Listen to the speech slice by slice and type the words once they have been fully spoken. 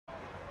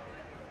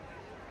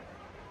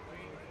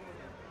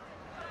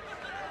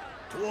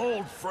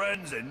old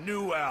friends and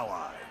new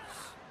allies.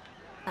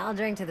 I'll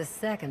drink to the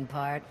second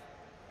part.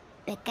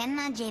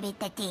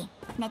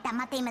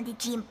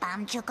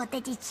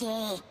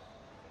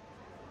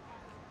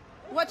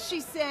 What's she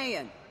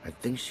saying? I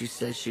think she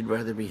says she'd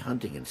rather be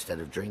hunting instead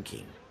of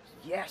drinking.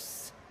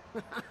 Yes.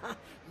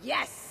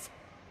 Yes!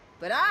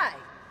 But I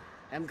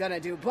am gonna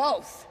do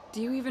both.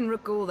 Do you even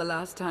recall the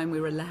last time we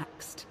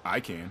relaxed? I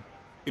can.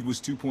 It was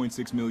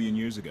 2.6 million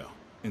years ago,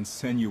 and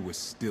Senya was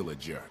still a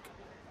jerk.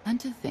 And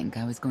to think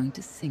I was going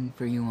to sing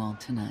for you all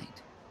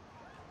tonight.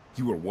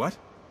 You were what?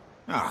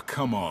 Ah,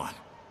 come on.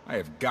 I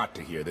have got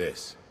to hear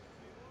this.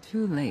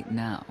 Too late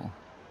now.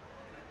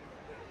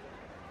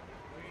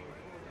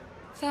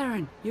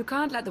 Theron, you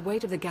can't let the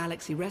weight of the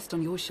galaxy rest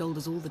on your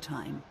shoulders all the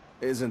time.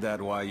 Isn't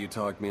that why you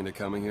talked me into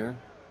coming here?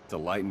 To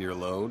lighten your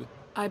load?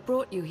 I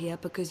brought you here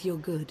because you're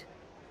good.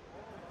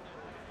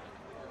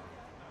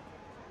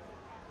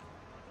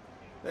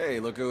 Hey,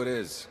 look who it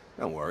is.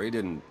 Don't worry, it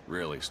didn't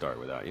really start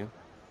without you.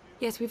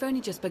 Yes, we've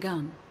only just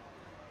begun.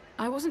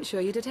 I wasn't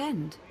sure you'd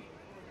attend.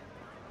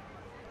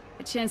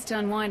 A chance to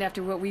unwind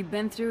after what we've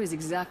been through is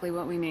exactly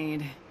what we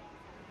need.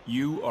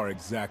 You are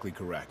exactly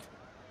correct.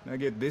 Now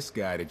get this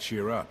guy to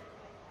cheer up.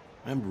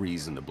 I'm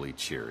reasonably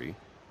cheery.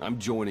 I'm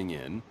joining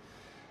in.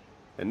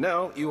 And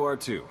now you are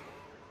too.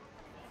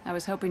 I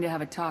was hoping to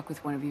have a talk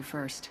with one of you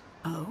first.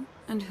 Oh?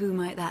 And who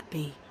might that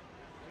be?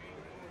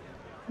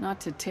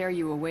 Not to tear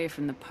you away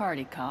from the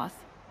party, Koth.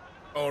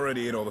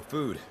 Already ate all the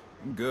food.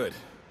 I'm good.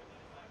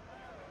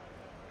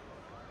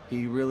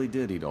 He really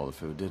did eat all the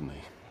food, didn't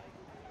he?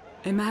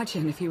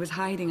 Imagine if he was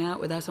hiding out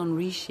with us on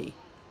Rishi.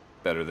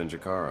 Better than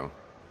Jakaro.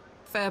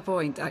 Fair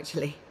point,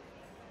 actually.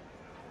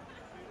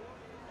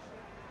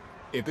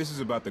 If this is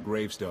about the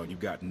gravestone, you've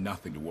got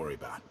nothing to worry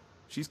about.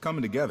 She's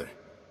coming together.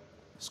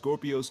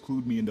 Scorpio's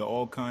clued me into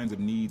all kinds of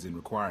needs and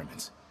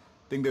requirements.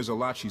 Think there's a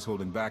lot she's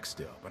holding back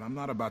still, but I'm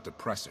not about to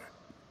press her.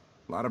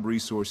 A lot of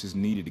resources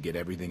needed to get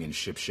everything in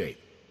ship shape.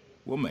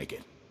 We'll make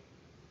it.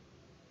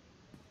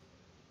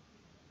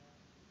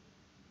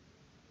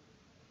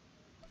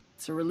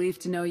 It's a relief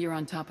to know you're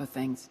on top of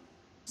things.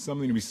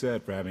 Something to be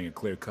said for having a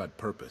clear-cut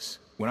purpose.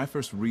 When I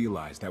first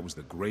realized that was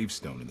the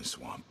gravestone in the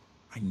swamp,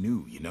 I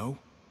knew, you know?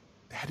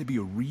 There had to be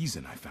a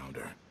reason I found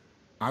her.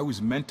 I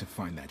was meant to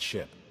find that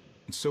ship,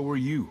 and so were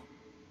you.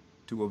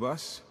 Two of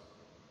us,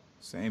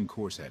 same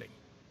course heading.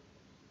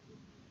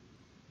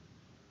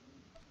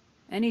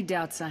 Any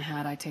doubts I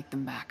had, I take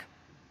them back.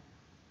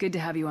 Good to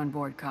have you on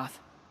board, Koth.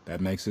 That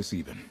makes us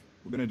even.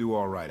 We're gonna do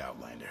all right,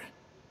 Outlander.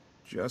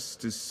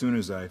 Just as soon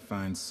as I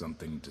find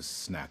something to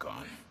snack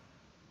on.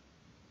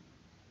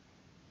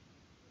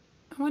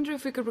 I wonder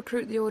if we could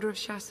recruit the Order of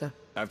Shasa.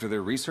 After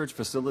their research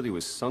facility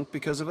was sunk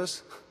because of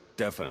us?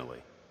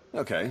 Definitely.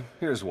 Okay,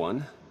 here's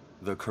one.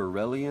 The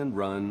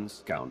Corellian-run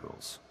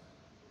scoundrels.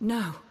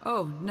 No.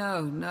 Oh,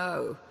 no,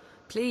 no.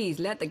 Please,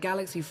 let the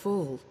galaxy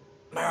fall.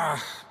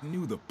 Ah,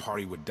 knew the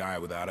party would die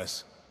without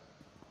us.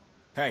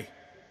 Hey,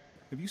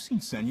 have you seen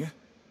Senya?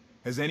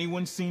 Has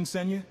anyone seen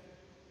Senya?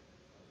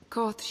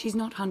 Koth, she's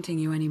not hunting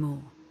you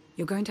anymore.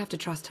 You're going to have to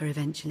trust her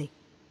eventually.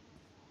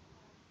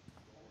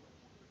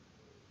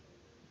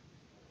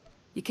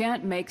 You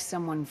can't make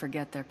someone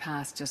forget their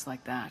past just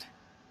like that.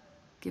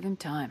 Give him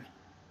time.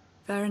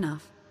 Fair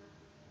enough.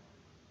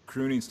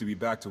 Crew needs to be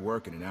back to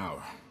work in an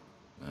hour.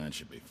 That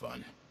should be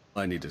fun.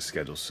 I need to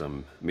schedule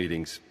some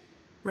meetings.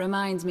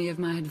 Reminds me of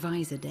my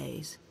advisor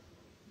days.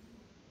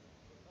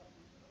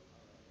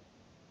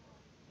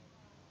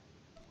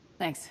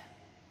 Thanks,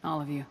 all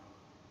of you.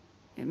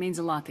 It means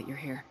a lot that you're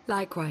here.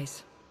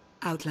 Likewise,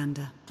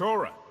 Outlander.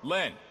 Tora,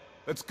 Len,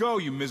 let's go,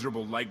 you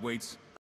miserable lightweights.